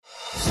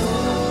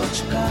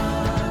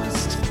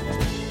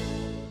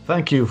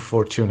Thank you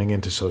for tuning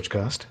into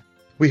Sochcast.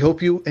 We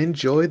hope you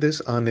enjoy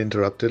this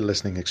uninterrupted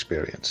listening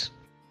experience.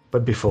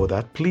 But before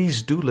that,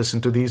 please do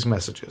listen to these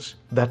messages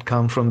that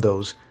come from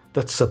those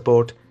that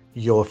support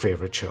your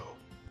favorite show.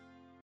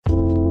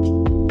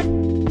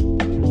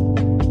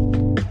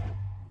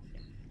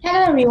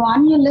 Hello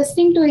everyone, you're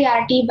listening to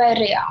Reality by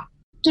Rhea.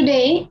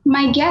 Today,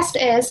 my guest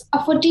is a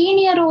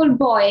 14-year-old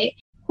boy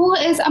who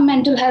is a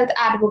mental health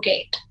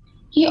advocate.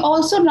 He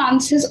also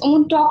runs his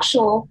own talk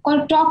show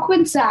called Talk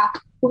with Zach,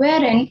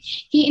 wherein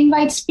he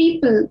invites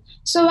people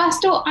so as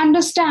to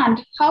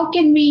understand how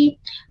can we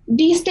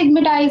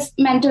destigmatize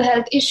mental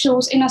health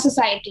issues in our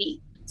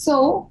society.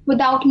 So,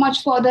 without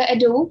much further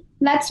ado,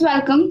 let's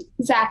welcome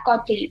Zach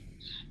Gottlieb.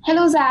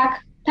 Hello,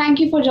 Zach. Thank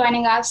you for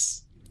joining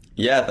us.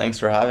 Yeah, thanks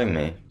for having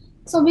me.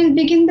 So we'll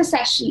begin the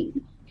session.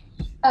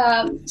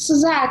 So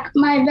Zach,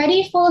 my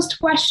very first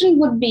question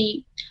would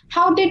be,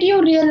 how did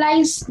you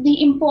realize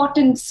the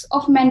importance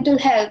of mental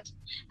health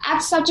at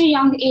such a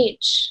young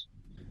age?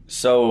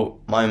 So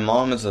my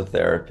mom is a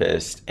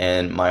therapist,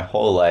 and my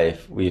whole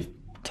life we've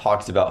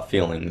talked about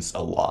feelings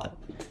a lot,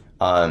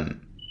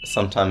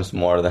 sometimes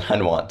more than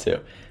I'd want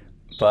to.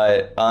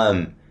 But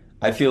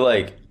I feel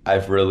like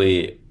I've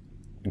really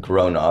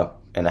grown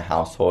up in a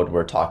household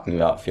where talking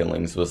about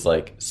feelings was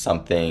like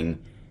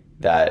something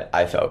that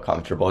I felt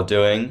comfortable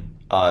doing.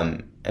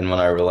 And when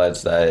I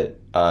realized that,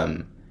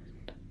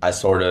 I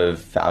sort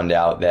of found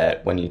out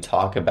that when you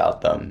talk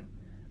about them,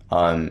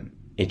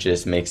 it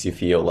just makes you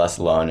feel less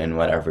alone in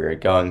whatever you're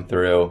going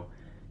through.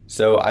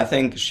 So I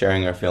think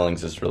sharing our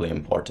feelings is really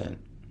important.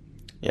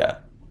 Yeah.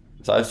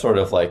 So I've sort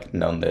of like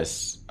known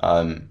this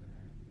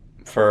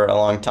for a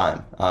long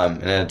time.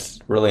 And it's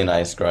really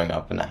nice growing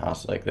up in a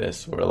house like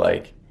this where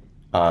like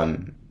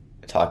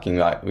talking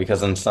about,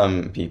 because in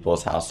some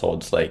people's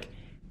households, like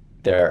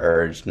they're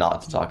urged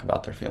not to talk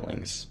about their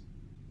feelings.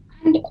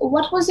 And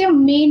what was your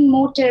main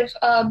motive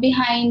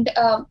behind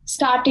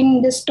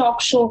starting this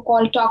talk show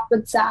called Talk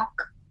with Zach?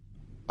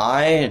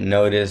 I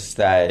noticed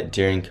that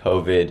during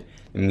COVID,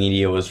 the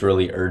media was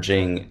really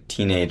urging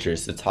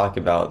teenagers to talk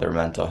about their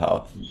mental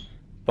health.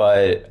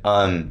 But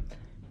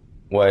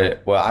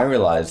what I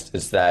realized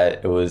is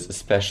that it was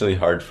especially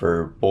hard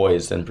for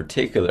boys in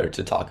particular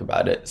to talk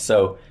about it.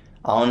 So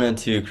I wanted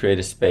to create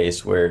a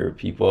space where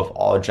people of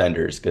all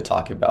genders could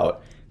talk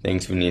about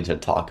things we need to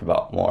talk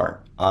about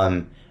more.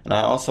 And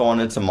I also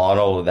wanted to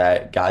model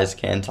that guys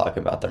can talk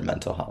about their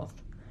mental health.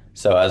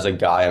 So as a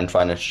guy, I'm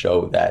trying to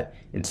show that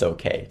it's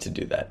okay to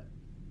do that.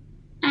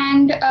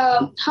 And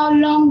how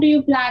long do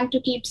you plan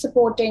to keep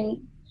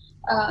supporting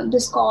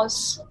this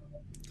cause?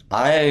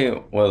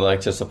 I would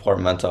like to support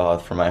mental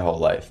health for my whole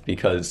life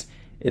because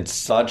it's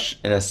such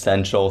an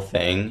essential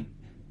thing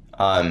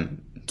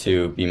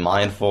to be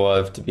mindful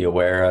of, to be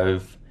aware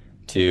of,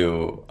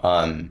 to,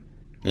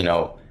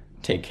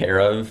 take care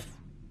of.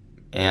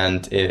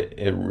 And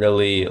it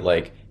really,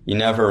 like, you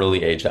never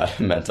really age out of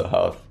mental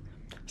health.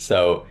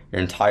 So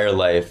your entire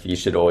life, you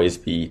should always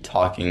be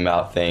talking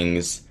about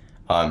things,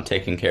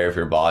 taking care of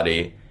your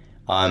body.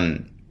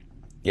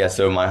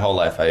 So my whole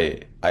life,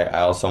 I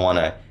also want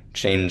to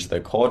change the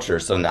culture.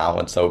 So now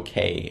it's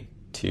okay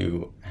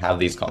to have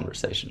these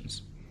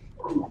conversations.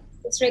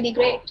 That's really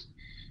great.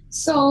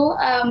 So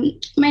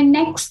my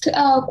next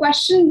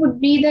question would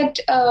be that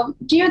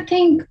do you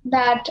think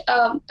that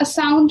a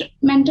sound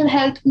mental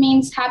health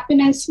means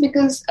happiness?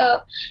 Because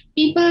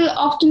people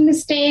often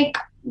mistake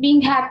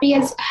being happy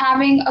as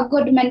having a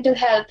good mental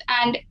health,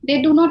 and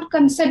they do not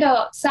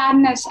consider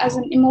sadness as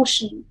an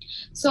emotion.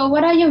 So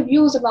what are your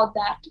views about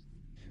that?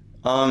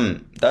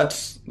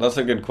 That's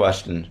a good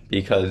question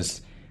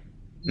because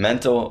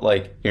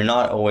you're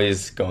not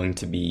always going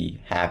to be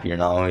happy, you're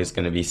not always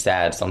going to be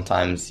sad.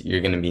 Sometimes you're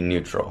going to be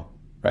neutral,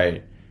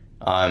 right?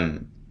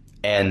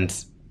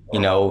 And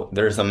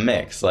there's a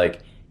mix.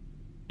 Like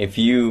if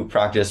you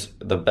practice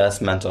the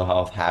best mental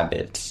health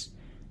habits,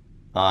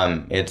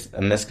 it's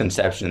a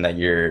misconception that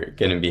you're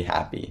going to be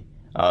happy.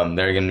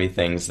 There are going to be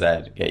things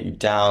that get you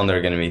down. There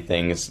are going to be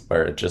things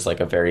where it's just like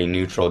a very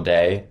neutral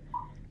day.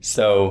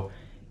 So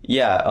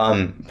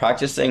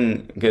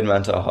practicing good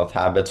mental health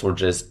habits will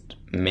just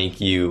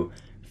make you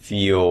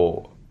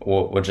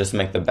will just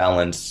make the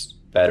balance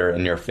better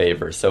in your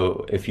favor.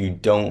 So if you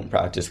don't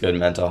practice good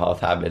mental health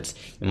habits,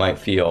 you might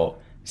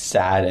feel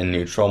sad and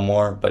neutral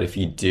more, but if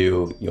you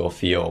do, you'll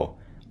feel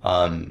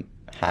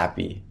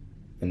happy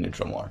and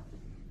neutral more.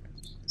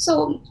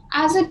 So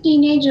as a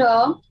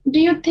teenager, do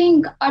you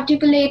think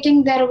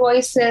articulating their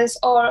voices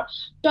or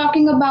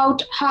talking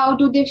about how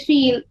do they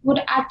feel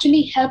would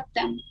actually help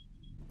them?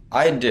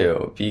 I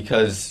do,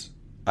 because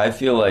I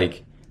feel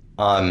like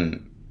I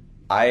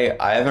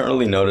haven't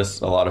really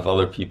noticed a lot of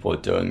other people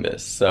doing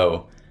this.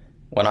 So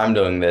when I'm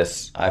doing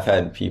this, I've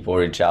had people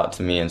reach out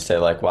to me and say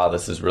like, wow,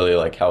 this has really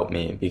like helped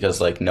me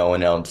because like no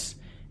one else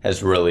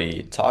has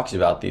really talked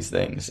about these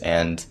things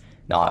and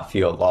not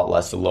feel a lot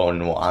less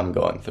alone in what I'm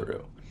going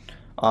through.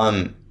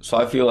 So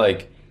I feel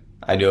like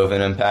I do have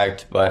an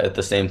impact, but at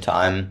the same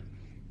time,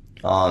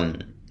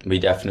 we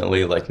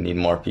definitely like need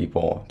more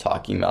people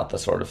talking about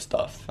this sort of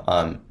stuff.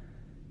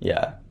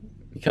 Yeah,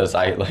 because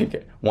I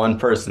like one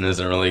person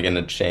isn't really going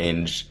to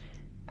change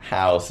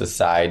how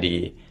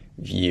society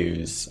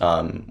views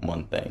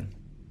one thing.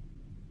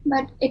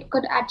 But it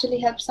could actually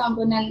help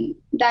someone, and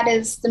that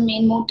is the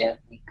main motive.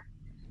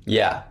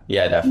 Yeah,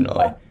 yeah,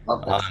 definitely.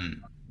 Purpose.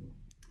 Um,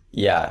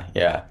 yeah,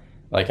 yeah.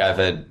 Like I've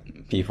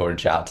had people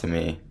reach out to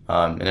me,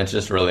 and it's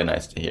just really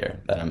nice to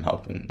hear that I'm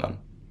helping them.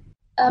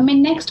 My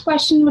next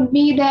question would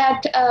be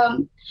that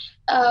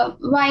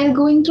while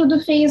going through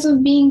the phase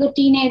of being a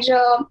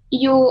teenager,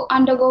 you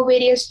undergo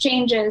various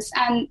changes,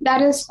 and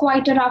that is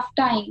quite a rough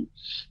time.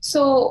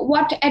 So,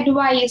 what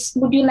advice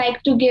would you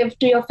like to give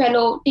to your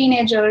fellow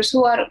teenagers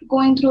who are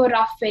going through a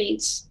rough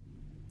phase?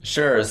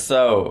 Sure.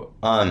 So,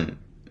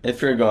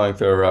 if you're going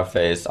through a rough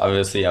phase,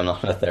 obviously I'm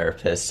not a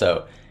therapist,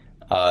 so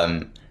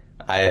um,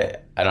 I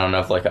don't know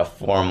if like a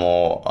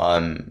formal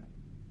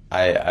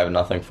I have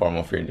nothing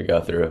formal for you to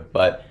go through,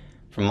 but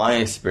from my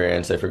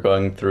experience, if you're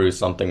going through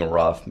something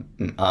rough,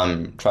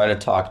 try to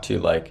talk to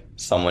like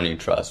someone you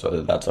trust,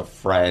 whether that's a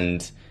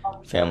friend,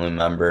 family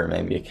member,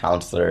 maybe a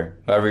counselor,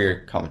 whoever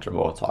you're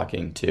comfortable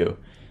talking to.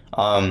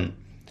 Um,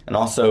 and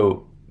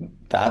also,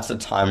 that's a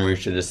time where you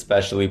should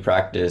especially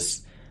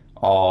practice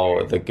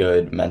all the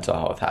good mental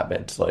health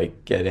habits,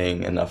 like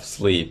getting enough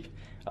sleep,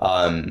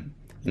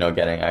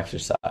 getting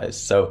exercise.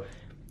 So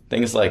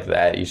things like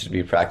that you should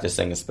be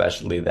practicing,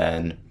 especially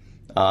then.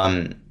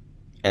 Um,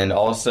 and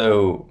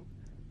also,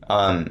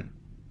 um,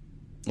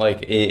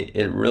 like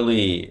it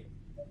really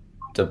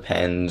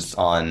depends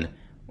on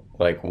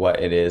like what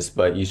it is,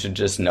 but you should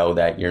just know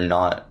that you're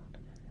not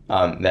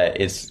that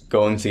it's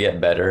going to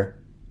get better.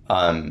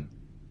 Um,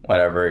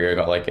 Whatever you're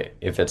going, like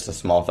if it's a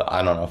small thing,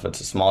 I don't know if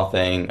it's a small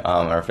thing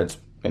or if it's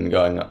been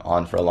going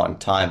on for a long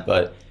time,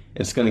 but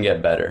it's going to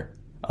get better.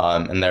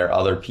 And there are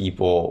other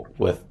people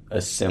with a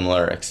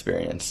similar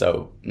experience,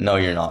 so no,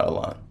 you're not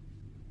alone.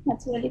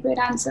 That's a really great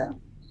answer.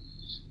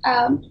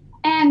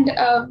 And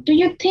do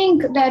you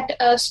think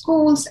that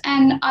schools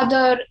and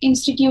other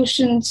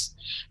institutions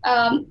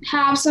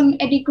have some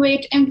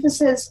adequate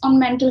emphasis on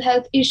mental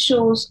health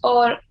issues,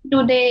 or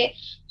do they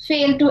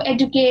fail to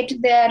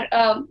educate their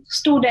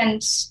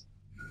students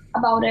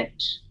about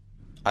it?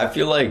 I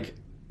feel like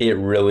it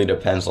really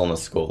depends on the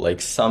school.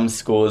 Like some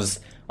schools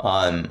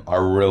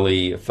are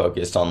really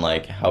focused on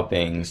like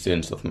helping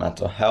students with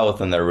mental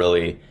health, and they're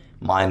really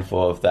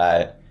mindful of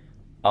that.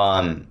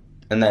 Um,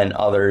 and then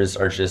others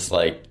are just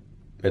like,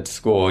 it's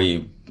school,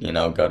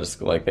 go to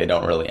school. Like they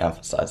don't really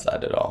emphasize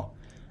that at all.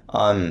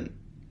 Um,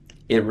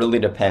 it really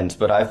depends,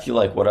 but I feel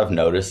like what I've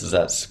noticed is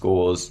that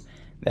schools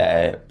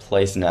that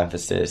place an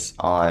emphasis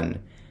on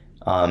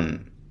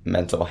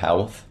mental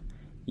health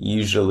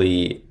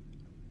usually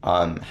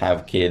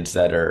have kids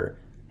that are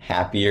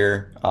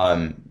happier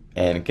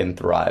and can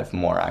thrive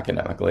more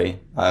academically,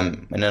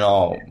 and in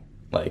all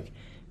like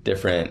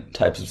different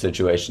types of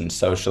situations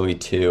socially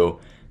too.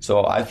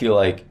 So I feel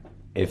like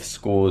if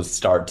schools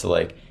start to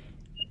like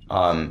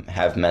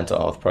have mental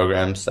health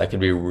programs, that could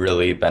be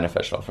really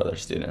beneficial for their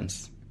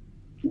students.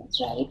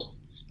 That's right.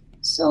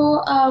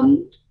 So,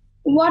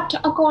 what,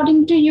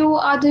 according to you,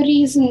 are the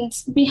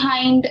reasons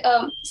behind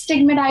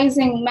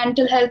stigmatizing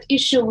mental health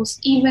issues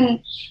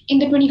even in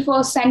the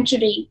 21st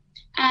century?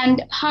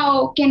 And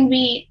how can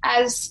we,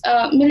 as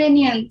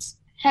millennials,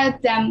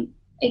 help them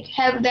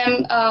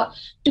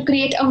to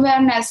create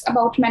awareness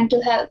about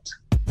mental health?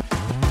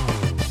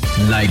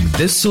 Like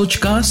this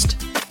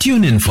Sochcast?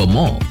 Tune in for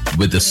more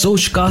with the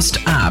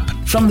Sochcast app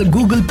from the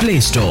Google Play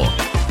Store.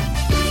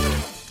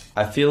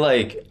 I feel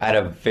like at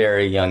a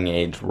very young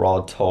age, we're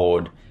all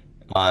told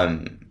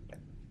um,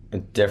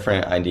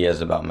 different ideas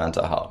about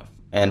mental health.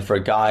 And for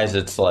guys,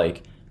 it's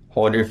like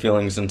hold your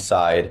feelings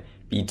inside,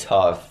 be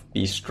tough,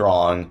 be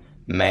strong,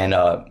 man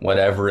up,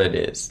 whatever it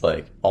is.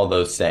 Like all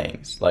those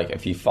sayings. Like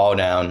if you fall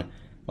down,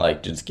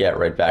 like just get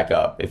right back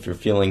up. If you're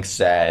feeling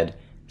sad,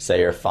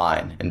 say you're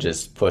fine and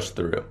just push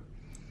through.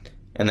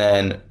 And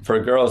then for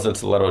girls,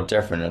 it's a little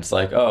different. It's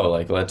like, oh,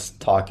 like let's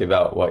talk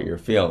about what you're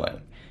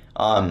feeling.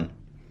 Um,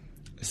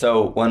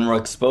 so when we're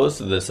exposed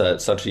to this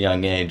at such a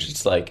young age,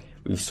 it's like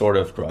we've sort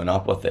of grown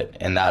up with it.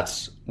 And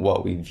that's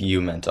what we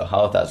view mental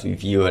health as. We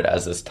view it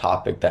as this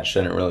topic that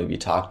shouldn't really be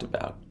talked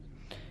about.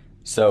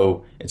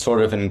 So it's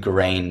sort of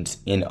ingrained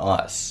in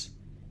us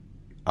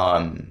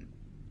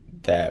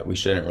that we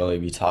shouldn't really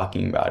be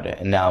talking about it.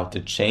 And now to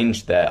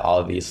change that,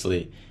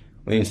 obviously,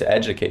 we need to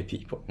educate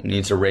people. We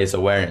need to raise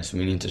awareness.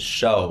 We need to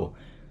show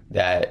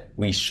that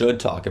we should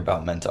talk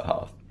about mental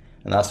health.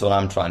 And that's what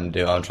I'm trying to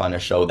do. I'm trying to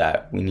show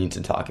that we need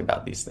to talk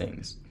about these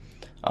things.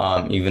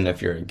 Even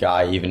if you're a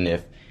guy, even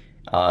if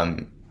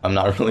I'm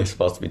not really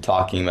supposed to be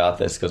talking about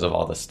this because of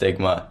all the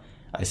stigma,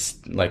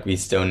 we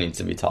still need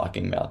to be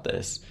talking about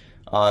this.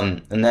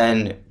 And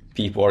then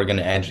people are going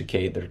to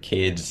educate their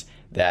kids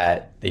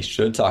that they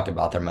should talk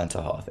about their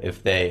mental health.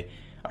 If they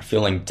are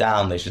feeling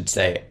down, they should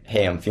say,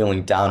 hey, I'm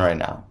feeling down right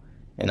now,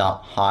 and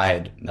not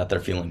hide that they're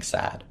feeling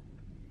sad.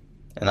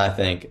 And I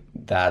think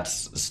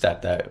that's a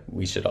step that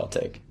we should all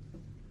take.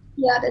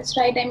 Yeah, that's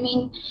right. I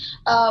mean,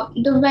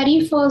 the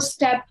very first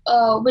step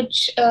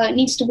which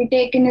needs to be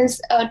taken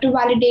is to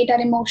validate our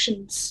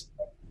emotions.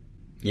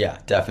 Yeah,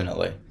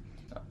 definitely.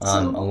 A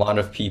So, lot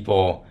of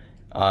people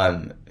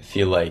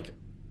feel like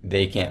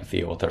they can't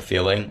feel what they're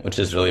feeling, which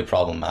is really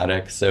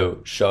problematic.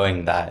 So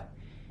showing that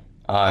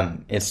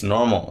it's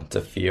normal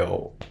to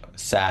feel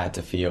sad,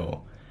 to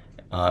feel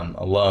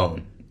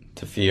alone,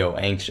 to feel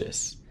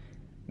anxious,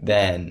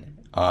 then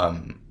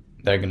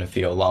they're going to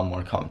feel a lot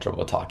more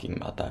comfortable talking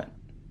about that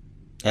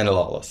and a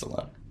lot less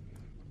alone.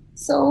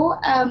 so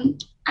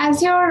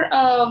as your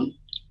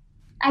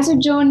as a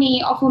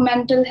journey of a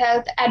mental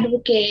health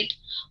advocate,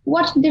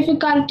 what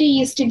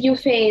difficulties did you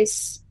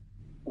face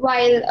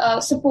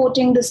while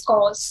supporting this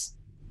cause?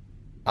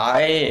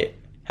 I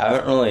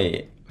haven't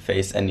really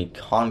faced any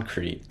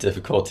concrete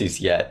difficulties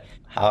yet.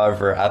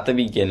 However, at the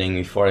beginning,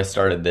 before I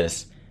started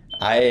this,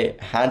 I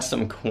had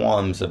some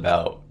qualms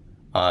about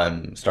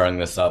starting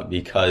this up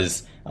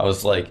because I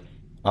was like,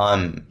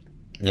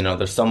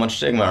 there's so much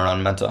stigma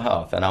around mental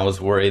health, and I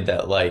was worried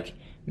that like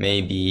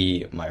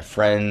maybe my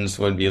friends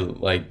would be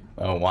like,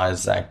 "Oh, why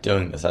is Zach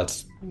doing this?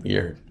 That's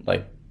weird."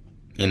 Like,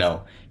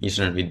 you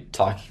shouldn't be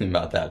talking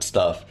about that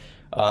stuff.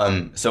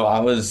 So I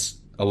was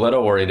a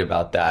little worried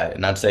about that,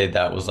 and I'd say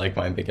that was like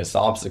my biggest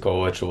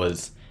obstacle, which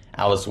was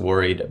I was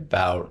worried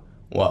about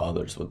what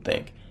others would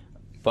think.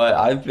 But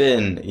I've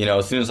been,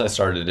 as soon as I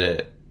started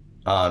it,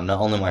 not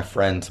only my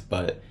friends,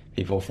 but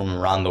people from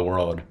around the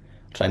world,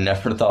 which I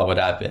never thought would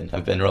happen,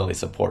 have been really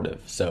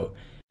supportive. So,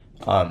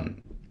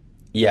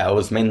 yeah, it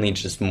was mainly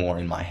just more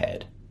in my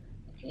head.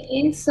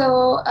 Okay,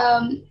 so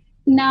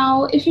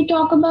now if you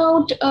talk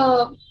about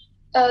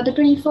the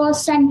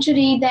 21st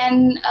century,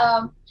 then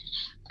uh,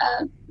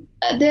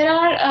 there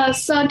are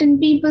certain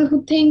people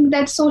who think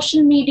that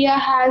social media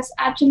has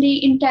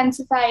actually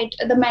intensified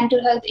the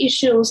mental health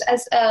issues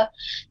as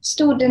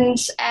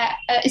students,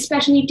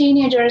 especially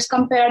teenagers,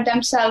 compare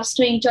themselves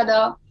to each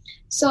other.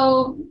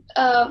 So,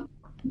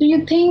 do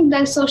you think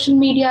that social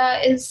media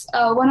is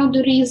one of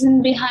the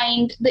reasons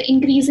behind the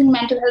increase in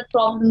mental health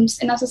problems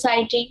in our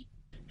society?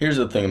 Here's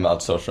the thing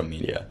about social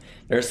media.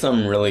 There's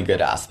some really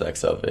good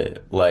aspects of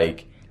it,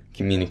 like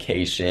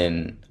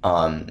communication.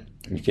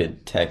 You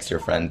could text your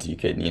friends, you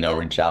could,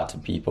 reach out to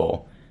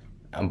people.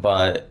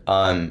 But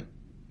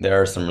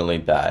there are some really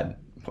bad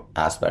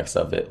aspects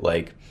of it.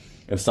 Like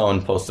if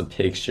someone posts a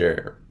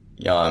picture,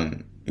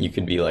 you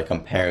could be like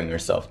comparing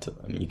yourself to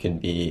them. You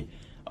could be,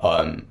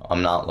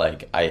 I'm not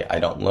like, I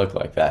don't look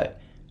like that.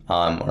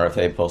 Or if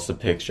they post a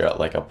picture at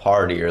like a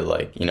party or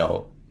like,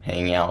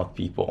 hanging out with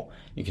people,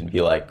 you could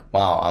be like,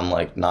 wow, I'm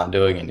like not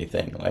doing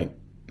anything. Like,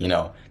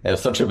 they have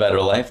such a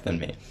better life than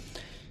me.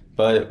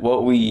 But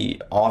what we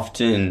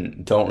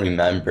often don't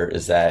remember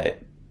is that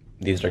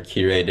these are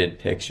curated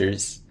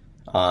pictures,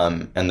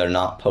 and they're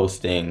not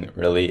posting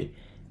really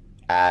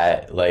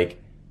at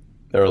like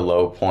their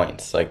low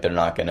points. Like they're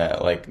not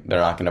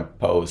gonna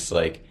post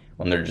like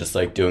when they're just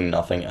like doing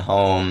nothing at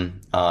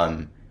home,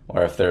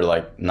 or if they're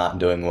like not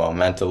doing well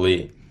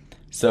mentally.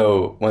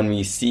 So when we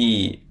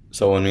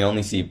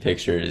only see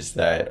pictures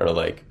that are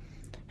like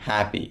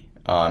happy,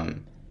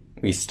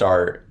 we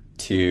start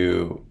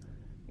to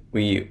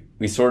we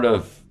sort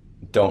of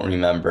don't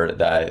remember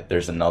that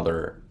there's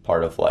another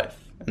part of life.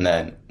 And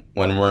then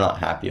when we're not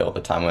happy all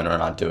the time, when we're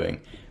not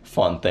doing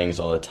fun things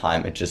all the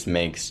time, it just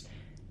makes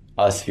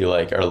us feel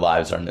like our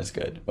lives aren't as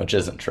good, which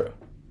isn't true.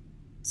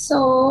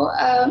 So,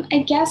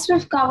 I guess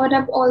we've covered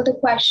up all the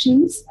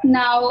questions.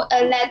 Now,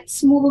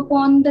 let's move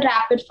upon the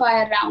rapid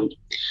fire round.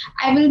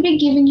 I will be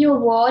giving you a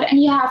word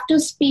and you have to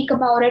speak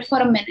about it for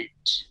a minute.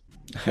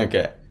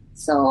 Okay.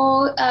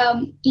 So,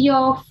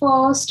 your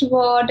first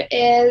word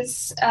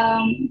is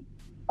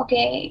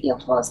okay, your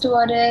first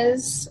word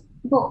is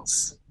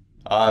books.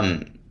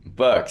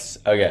 Books.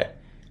 Okay.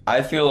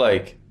 I feel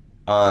like,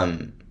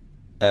 um,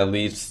 at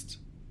least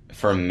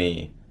for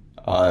me,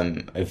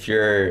 if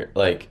you're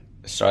like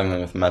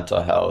struggling with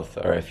mental health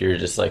or if you're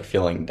just like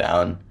feeling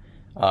down,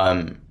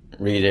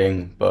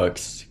 reading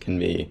books can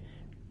be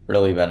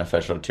really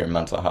beneficial to your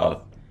mental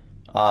health.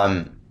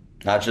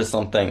 Not just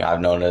something I've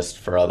noticed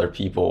for other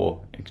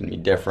people. It can be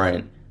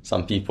different.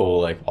 Some people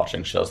like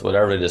watching shows,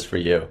 whatever it is for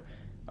you.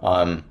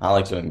 I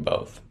like doing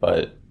both,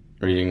 but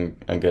reading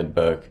a good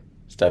book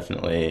is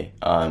definitely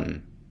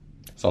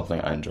something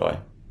I enjoy.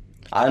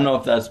 I don't know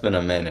if that's been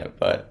a minute,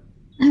 but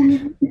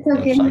It's how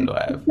okay. much time do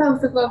I It have?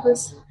 serves the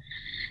purpose.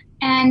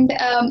 And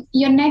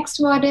your next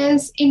word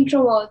is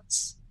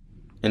introverts.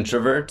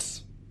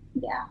 Introverts?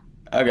 Yeah.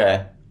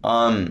 Okay.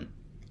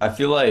 I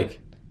feel like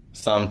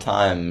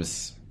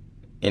sometimes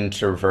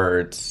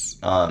introverts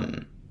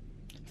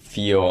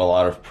feel a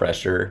lot of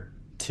pressure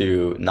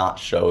to not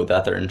show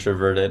that they're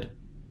introverted.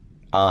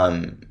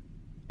 Um,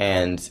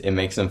 and it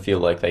makes them feel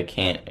like they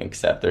can't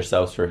accept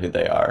themselves for who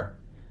they are.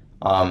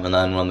 And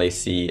then when they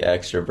see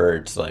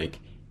extroverts like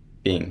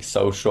being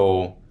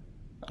social,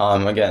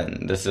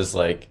 again, this is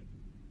like,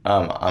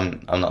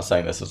 I'm not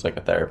saying this is like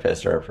a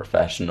therapist or a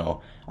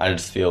professional. I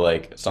just feel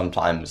like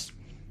sometimes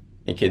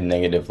it could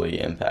negatively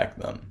impact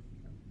them.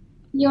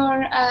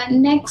 Your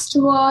next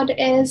word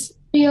is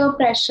peer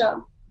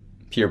pressure.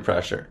 Peer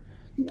pressure.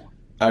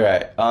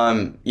 Okay.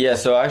 Yeah,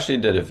 so I actually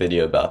did a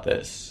video about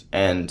this,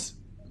 and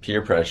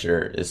peer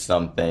pressure is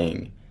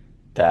something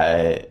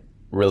that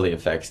really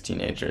affects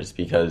teenagers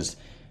because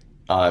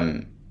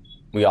um,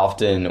 we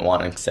often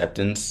want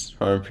acceptance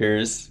from our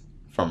peers,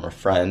 from our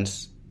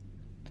friends,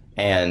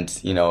 and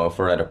if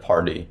we're at a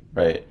party,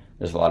 right,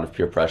 there's a lot of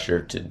peer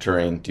pressure to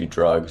drink, do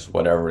drugs,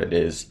 whatever it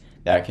is,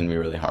 that can be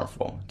really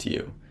harmful to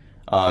you.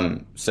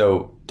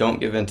 So don't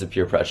give in to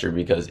peer pressure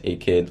because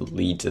it could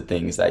lead to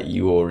things that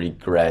you will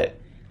regret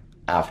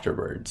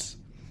afterwards.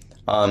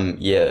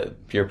 Yeah,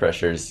 peer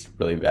pressure is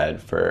really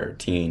bad for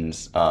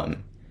teens.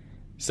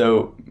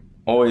 So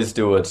always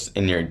do what's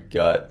in your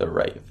gut, the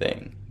right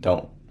thing.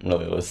 Don't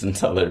really listen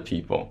to other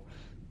people.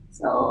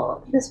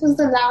 So this was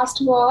the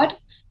last word.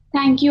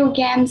 Thank you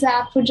again,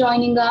 Zach, for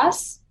joining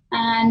us.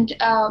 And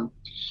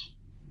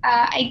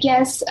I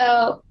guess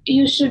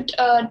you should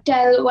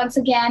tell once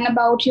again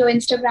about your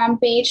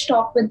Instagram page,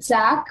 Talk with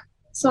Zach,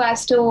 so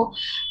as to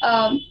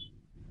um,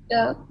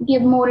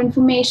 give more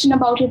information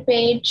about your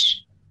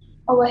page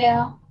over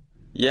here.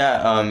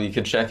 Yeah, you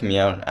could check me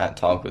out at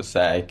Talk with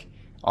Zach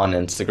on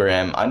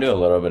Instagram. I do a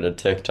little bit of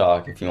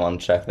TikTok if you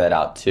want to check that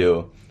out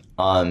too.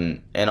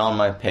 And on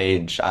my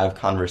page, I have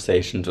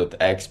conversations with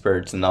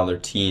experts and other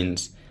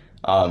teens.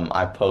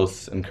 I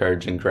post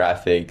encouraging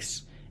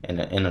graphics and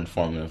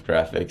informative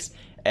graphics,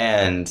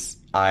 and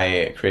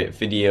I create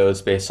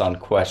videos based on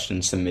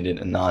questions submitted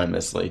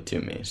anonymously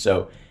to me.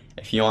 So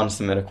if you want to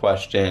submit a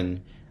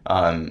question,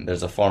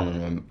 there's a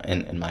form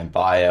in my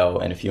bio,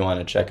 and if you want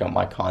to check out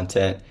my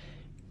content,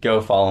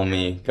 go follow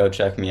me, go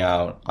check me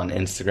out on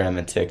Instagram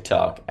and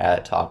TikTok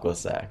at Talk with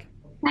Zach.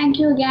 Thank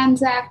you again,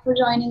 Zach, for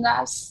joining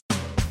us.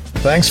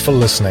 Thanks for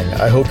listening.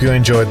 I hope you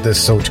enjoyed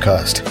this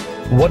Sochcast.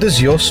 What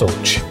is your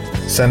Soch?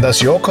 Send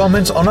us your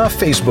comments on our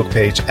Facebook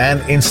page and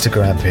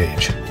Instagram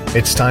page.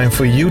 It's time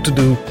for you to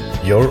do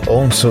your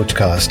own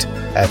Sochcast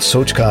at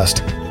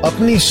Sochcast.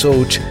 Apni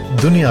Soch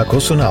Duniya ko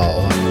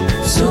sunao.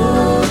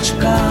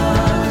 Sochcast.